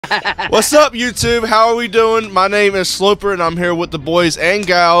What's up, YouTube? How are we doing? My name is Sloper, and I'm here with the boys and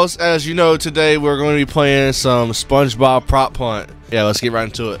gals. As you know, today we're going to be playing some Spongebob prop hunt. Yeah, let's get right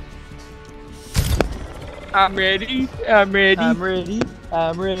into it. I'm ready. I'm ready. I'm ready.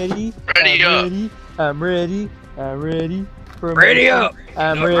 I'm ready. Ready up. I'm ready. I'm ready. Promotion. Ready up.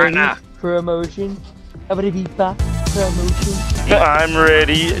 I'm Do it ready. right now. Promotion. Promotion. I'm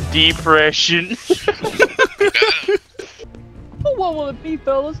ready. Depression. What will it be,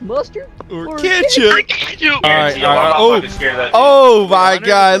 fellas? Mustard? Or ketchup. Alright, Oh, oh my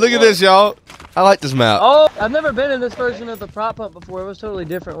god, look at this, y'all. I like this map. Oh, I've never been in this version of the prop hunt before. It was totally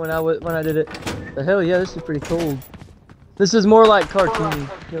different when I did it. The hell yeah, this is pretty cool. This is more like cartoony. You know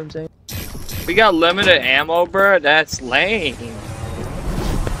what I'm saying? We got limited ammo, bro. That's lame.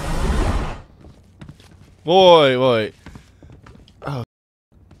 Boy. Oh.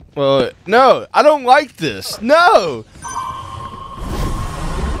 Wait. No, I don't like this. No.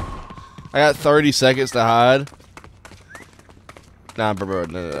 I got 30 seconds to hide. Nah, bro,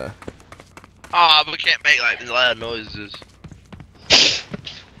 no. Ah, we can't make like these loud noises.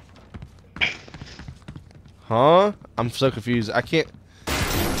 Huh? I'm so confused. I can't.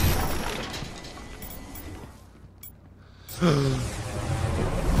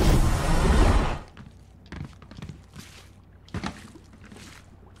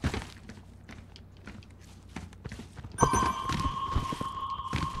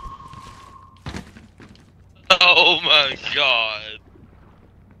 Oh my god.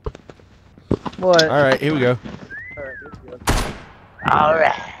 What? Alright, here we go.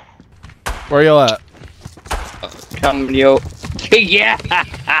 Alright. Where y'all at? Come, yo. Yeah.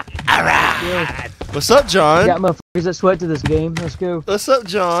 Alright. What's up, John? Got motherfuckers that sweat to this game. Let's go. What's up,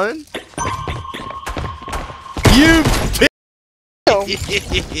 John? You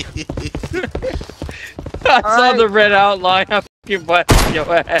I saw the red outline. I fucking busted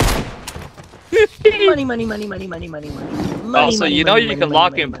your ass. Money. Also, you know you can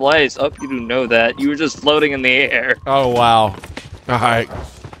lock in place. Oh, you didn't know that. You were just floating in the air. Oh, wow. Alright.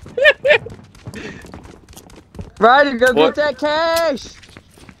 Ryder, go What? get that cash!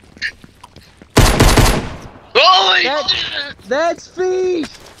 Holy shit! That's fish!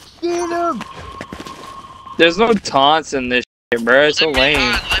 Get him! There's no taunts in this shit, bro. It's so Let me lame.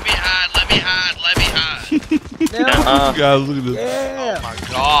 hide. No. Guys, look at this. Yeah! Oh my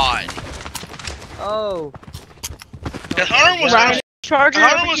god. Oh. The Hunter was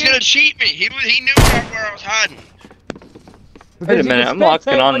gonna cheat me. He knew where I was hiding. Wait a minute, I'm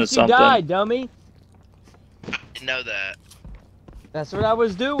locking on to something. You died, dummy. I didn't know that. That's what I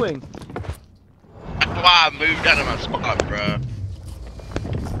was doing. That's why I moved out of my spot, bro.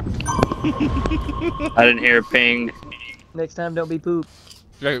 I didn't hear a ping. Next time, don't be poop.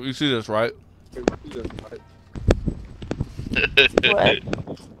 Yeah, you see this, right? What?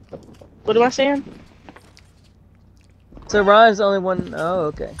 What am I saying? So Ryan's the only one. Oh,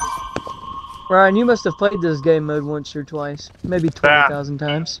 okay. Ryan, you must have played this game mode once or twice, maybe 20,000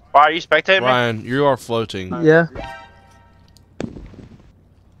 times. Why are you spectating me? Ryan, you are floating. Yeah.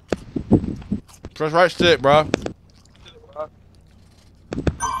 Press right stick, bro.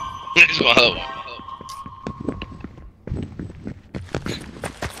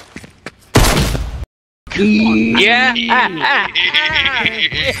 Yeah.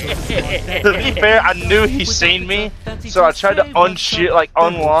 To be fair, I knew he seen me, so I tried to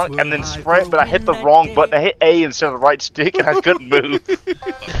unlock and then sprint, but I hit the wrong button. I hit A instead of the right stick, and I couldn't move.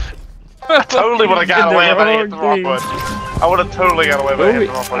 I totally would have got away if I hit the wrong button. I would have totally got away if I hit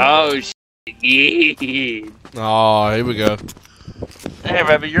the wrong button. Oh shit. Yeah. Oh, here we go. Hey,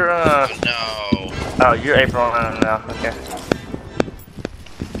 Rebby, you're No. Oh, you're April now. Okay.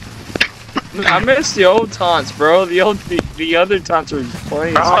 I miss the old taunts, bro. The other taunts were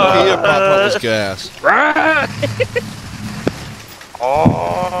funny. Yeah, pop was gas.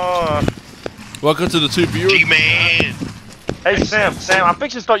 Oh. Welcome to the two viewers. G-Man. Hey, Sam, I'm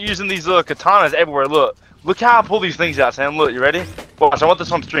fixing to start using these katanas everywhere. Look how I pull these things out, Sam. Look, you ready? Watch, I want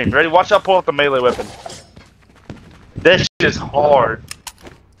this on stream. You ready? Watch how I pull out the melee weapon. That shit is hard.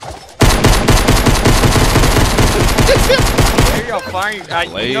 There you go, fine. You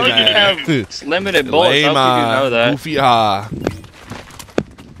know you Lame have limited bullets. How could you know that? Goofy eye.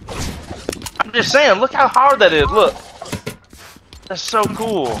 I'm just saying, look how hard that is. Look. That's so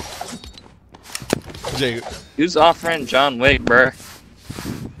cool. Jake. Who's our friend John Wick, bro?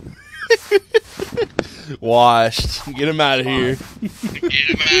 Washed. Get him out of here. Get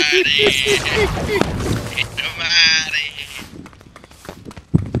him out of here. Get him out of here.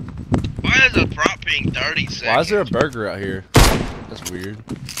 Why is the prop being 30 seconds? Why is there a burger out here? That's weird.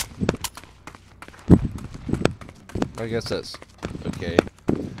 I guess that's okay.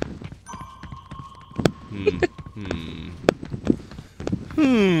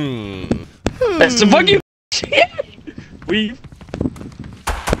 Yes, the fuck you. Weave.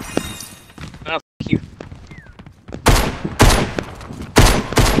 Oh, fuck you.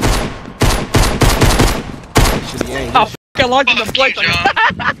 Oh, fuck, I locked in the place.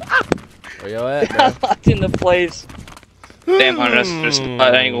 Where you at, I bro? locked in the place. Damn, Hunter, that's just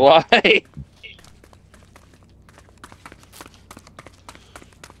I ain't why.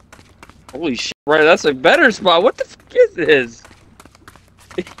 Holy shit, right, that's a better spot. What the fuck is this?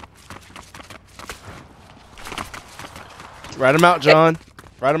 Write him out, John.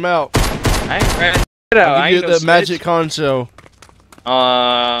 Write him out. I ain't ready. I I'll ain't give you no the magic snitch. concho.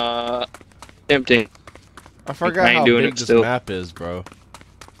 Empty. I forgot ain't how doing big it this still. map is, bro.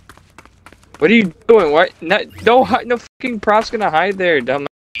 What are you doing? What? No fucking prop's gonna hide there, dumb.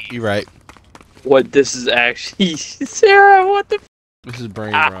 You right. What? This is actually Sarah. What the? This is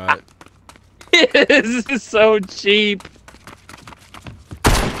brain rot. This is so cheap.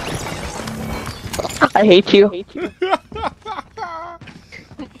 I hate you.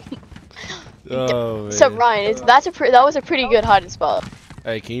 Oh man. So Ryan, that was a pretty good hiding spot.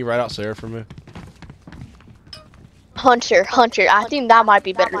 Hey, can you write out Sarah for me? Hunter. I think that might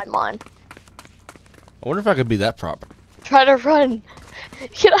be better than mine. I wonder if I could be that proper. Try to run.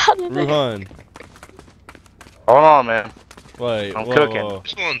 Get out of there. Ruhan. Hold on, man. Wait. I'm whoa, cooking. whoa.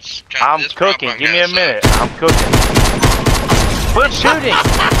 This one's I'm this prop cooking. hunt Give me guy a minute. sucks. I'm cooking. Quit shooting.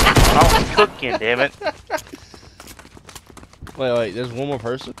 I'm cooking, damn it. Wait. There's one more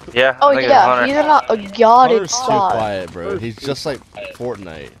person. Yeah. Oh I think it's yeah, Hunter. he's in a guarded Hunter's too spot. quiet, bro. He's just like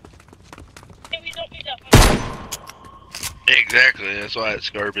Fortnite. Exactly, that's why it's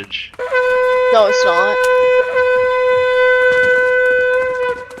garbage. No, it's not.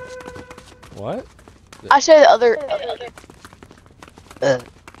 What? I said the other.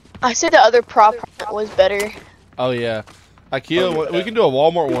 I said the other prop was better. Oh yeah. IKEA. We can do a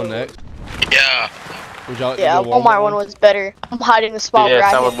Walmart one next. Yeah. Would y'all like to Yeah, do a Walmart one was better. I'm hiding the spot where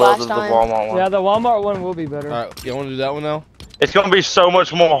Yes, I I would hid love last the time. Walmart one. Yeah, the Walmart one will be better. All right. You want to do that one now? It's gonna be so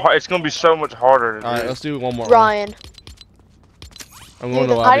much more. It's gonna be so much harder. To All right. do. Let's do one more. Ryan, I'm going dude, to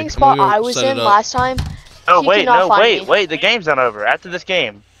the lobby. hiding spot I'm gonna I go was set it in up. last time. No, he wait, could not no, find me. wait. The game's not over. After this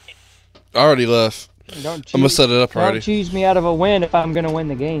game. I already left. Don't I'm gonna choose, set it up don't already. choose me out of a win if I'm gonna win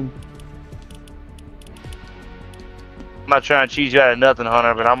the game. I'm not trying to cheese you out of nothing,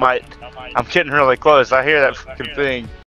 Hunter, but I might. I'm getting really close. I hear that fucking thing.